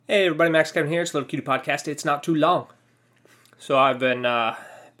Hey everybody, Max Kevin here. It's a little cutie podcast. It's not too long. So I've been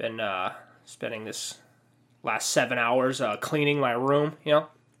spending this last 7 hours cleaning my room,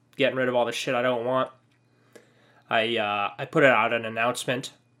 getting rid of all the shit I don't want. I put out an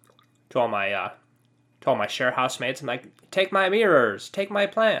announcement to all my share housemates. I'm like, take my mirrors, take my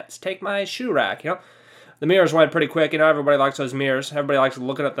plants, take my shoe rack, The mirrors went pretty quick, everybody likes those mirrors. Everybody likes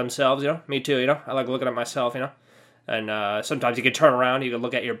looking at themselves, Me too, I like looking at myself, And sometimes you can turn around, you can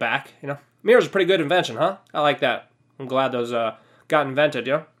look at your back, Mirrors are a pretty good invention, huh? I like that. I'm glad those got invented,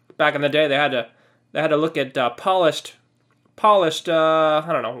 Back in the day, they had to look at polished, I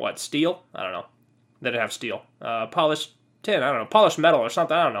don't know, what, steel? I don't know. They didn't have steel. Polished tin, I don't know, polished metal or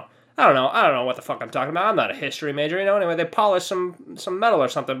something, I don't know what the fuck I'm talking about. I'm not a history major, Anyway, they polished some metal or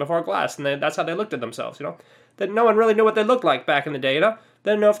something before glass, and that's how they looked at themselves, That no one really knew what they looked like back in the day, They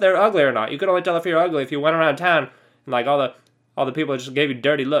didn't know if they were ugly or not. You could only tell if you were ugly if you went around town and like all the people just gave you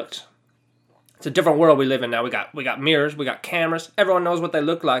dirty looks. It's a different world we live in now. We got mirrors, we got cameras. Everyone knows what they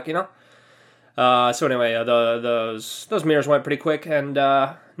look like, So anyway, those mirrors went pretty quick, and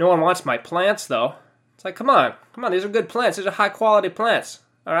no one wants my plants though. It's like, come on, these are good plants. These are high quality plants.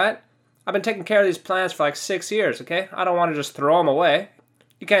 All right, I've been taking care of these plants for like 6 years. Okay, I don't want to just throw them away.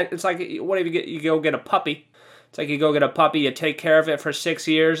 You can't. It's like, what if you go get a puppy? It's like you go get a puppy, you take care of it for 6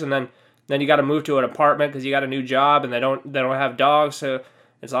 years, and then you got to move to an apartment because you got a new job, and they don't have dogs, so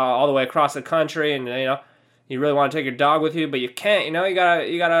it's all the way across the country, and you really want to take your dog with you, but you can't. You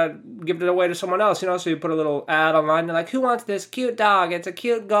gotta give it away to someone else. So you put a little ad online. You're like, who wants this cute dog? It's a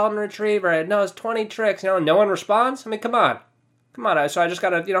cute golden retriever. It knows 20 tricks. No one responds. I mean, come on. So I just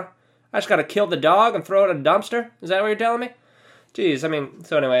gotta kill the dog and throw it in a dumpster. Is that what you're telling me? Jeez. I mean,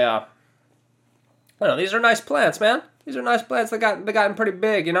 so anyway, these are nice plants, man. These are nice plants. They gotten pretty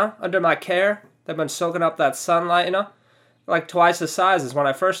big, under my care. They've been soaking up that sunlight, like twice the size as when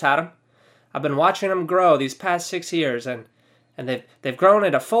I first had them. I've been watching them grow these past 6 years, and they've grown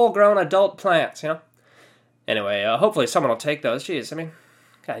into full-grown adult plants, Anyway, hopefully someone will take those. Jeez, I mean,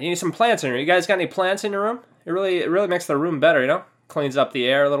 God, you need some plants in your room. You guys got any plants in your room? It really makes the room better, Cleans up the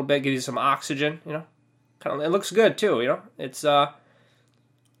air a little bit, gives you some oxygen, It looks good too,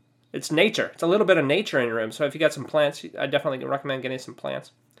 It's nature. It's a little bit of nature in your room. So if you got some plants, I definitely recommend getting some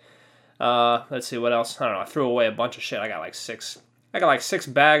plants. Let's see what else. I don't know. I threw away a bunch of shit. I got like six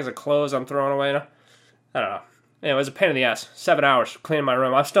bags of clothes I'm throwing away. I don't know. Anyway, it was a pain in the ass. 7 hours cleaning my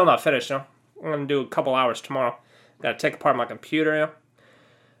room. I'm still not finished. I'm gonna do a couple hours tomorrow. Got to take apart my computer.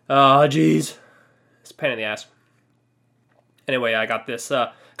 Oh, jeez. It's a pain in the ass. Anyway, I got this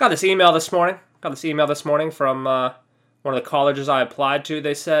email this morning. From one of the colleges I applied to.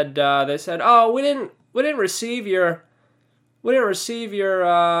 They said, oh, we didn't receive your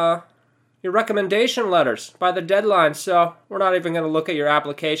recommendation letters by the deadline, so we're not even going to look at your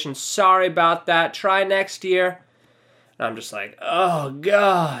application. Sorry about that. Try next year. And I'm just like, oh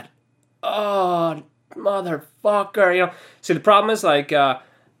God, oh motherfucker. See, the problem is like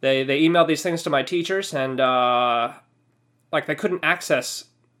they emailed these things to my teachers, and like they couldn't access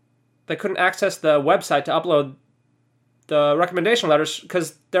the website to upload the recommendation letters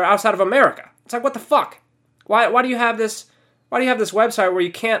because they're outside of America. It's like, what the fuck? Why do you have this? Why do you have this website where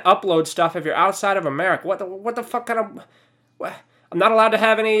you can't upload stuff if you're outside of America? What the fuck kind of? I'm not allowed to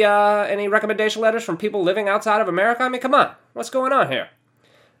have any recommendation letters from people living outside of America. I mean, come on, what's going on here?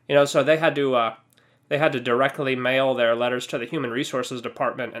 So they had to directly mail their letters to the Human Resources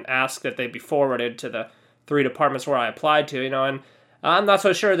Department and ask that they be forwarded to the 3 departments where I applied to. And I'm not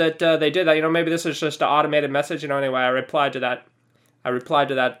so sure that they did that. Maybe this is just an automated message. Anyway, I replied to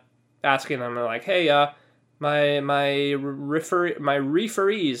that asking them like, hey, my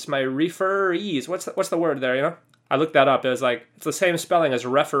referees. What's the word there? I looked that up. It was like, it's the same spelling as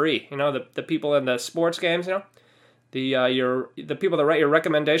referee. The people in the sports games. The people that write your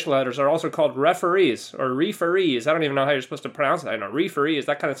recommendation letters are also called referees or referees. I don't even know how you're supposed to pronounce it. I know referees.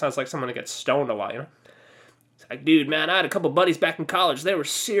 That kind of sounds like someone that gets stoned a lot. It's like, dude, man, I had a couple buddies back in college. They were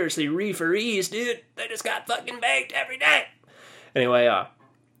seriously referees, dude. They just got fucking baked every day. Anyway,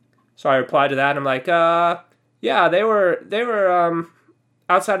 so I replied to that, and I'm like, yeah, they were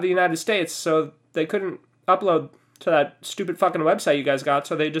outside of the United States, so they couldn't upload to that stupid fucking website you guys got,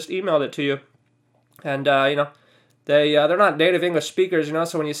 so they just emailed it to you. And, they're not native English speakers,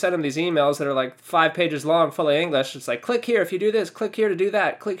 so when you send them these emails that are like 5 pages long, full of English, it's like, click here if you do this, click here to do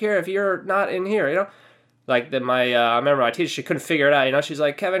that, click here if you're not in here, Like, I remember my teacher, she couldn't figure it out, She's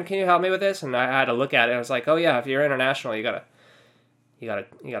like, Kevin, can you help me with this? And I had to look at it, and I was like, oh yeah, if you're international, you gotta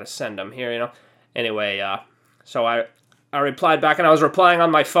send them here, Anyway, so I replied back, and I was replying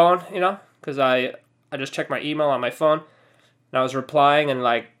on my phone, because I just checked my email on my phone, and I was replying, and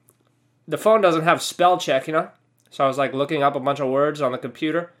like the phone doesn't have spell check, So I was like looking up a bunch of words on the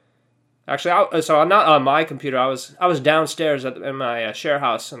computer. Actually, so not on my computer. I was downstairs in my share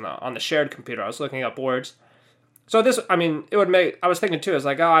house on the shared computer. I was looking up words. So this, it would make. I was thinking too. It's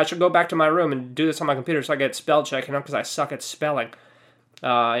like, oh, I should go back to my room and do this on my computer so I get spell check, because I suck at spelling.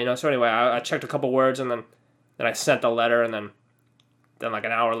 So anyway, I checked a couple words and then I sent the letter, and then like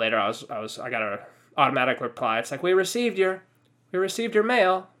an hour later, I got an automatic reply. It's like, we received your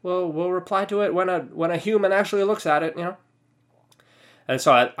mail. We'll reply to it when a human actually looks at it, And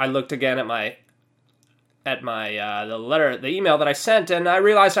so I looked again at the letter, the email that I sent, and I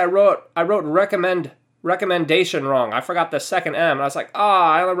realized I wrote recommendation wrong. I forgot the second M, and I was like,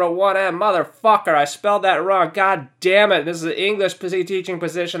 I only wrote one M, motherfucker, I spelled that wrong, god damn it, this is an English teaching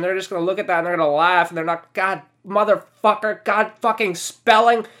position, they're just going to look at that and they're going to laugh, and they're not, god motherfucker, god fucking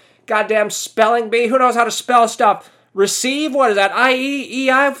spelling, goddamn spelling bee, who knows how to spell stuff, receive, what is that,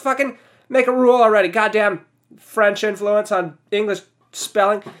 I-E-E-I, fucking make a rule already, goddamn French influence on English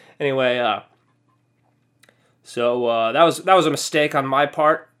spelling. Anyway, so that was a mistake on my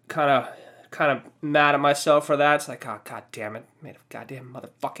part, kind of mad at myself for that. It's like, oh, god damn it, made a goddamn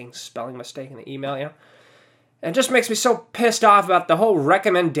motherfucking spelling mistake in the email, And it just makes me so pissed off about the whole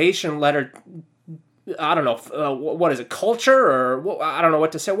recommendation letter. I don't know, what is it, culture, or I don't know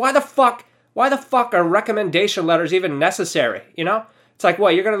what to say. Why the fuck are recommendation letters even necessary, It's like,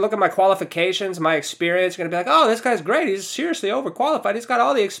 what, you're going to look at my qualifications, my experience, you're going to be like, oh, this guy's great, he's seriously overqualified, he's got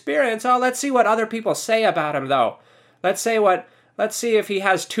all the experience, oh, let's see what other people say about him, though. Let's see if he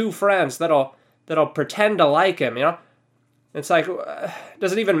has two friends that'll pretend to like him, It's like,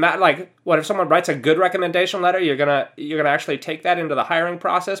 does it even matter? Like, what if someone writes a good recommendation letter? You're gonna actually take that into the hiring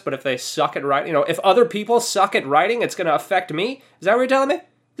process. But if they suck at writing, if other people suck at writing, it's gonna affect me. Is that what you're telling me? Is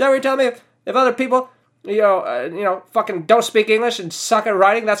that what you're telling me? If other people, fucking don't speak English and suck at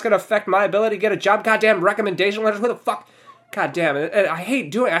writing, that's gonna affect my ability to get a job. Goddamn recommendation letters. What the fuck? God damn it! I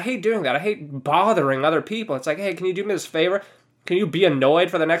hate doing that. I hate bothering other people. It's like, hey, can you do me this favor? Can you be annoyed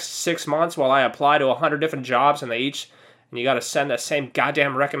for the next 6 months while I apply to 100 different jobs and you got to send the same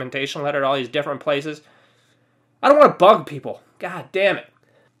goddamn recommendation letter to all these different places? I don't want to bug people. God damn it.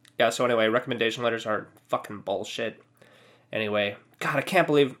 Yeah, so anyway, recommendation letters are fucking bullshit. Anyway, God, I can't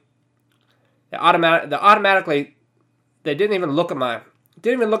believe automatically they didn't even look at my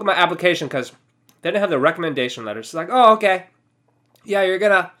application because they didn't have the recommendation letters. It's like, oh, okay. Yeah, you're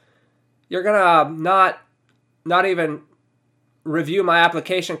gonna not even review my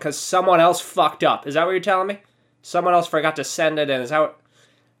application because someone else fucked up. Is that what you're telling me? Someone else forgot to send it, and is that what...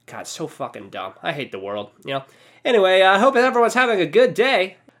 God, so fucking dumb. I hate the world, Anyway, I hope everyone's having a good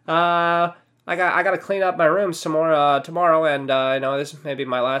day. I got to clean up my room some more tomorrow, and this may be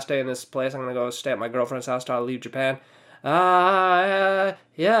my last day in this place. I'm gonna go stay at my girlfriend's house till I leave Japan. Yeah.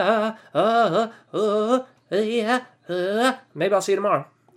 Maybe I'll see you tomorrow.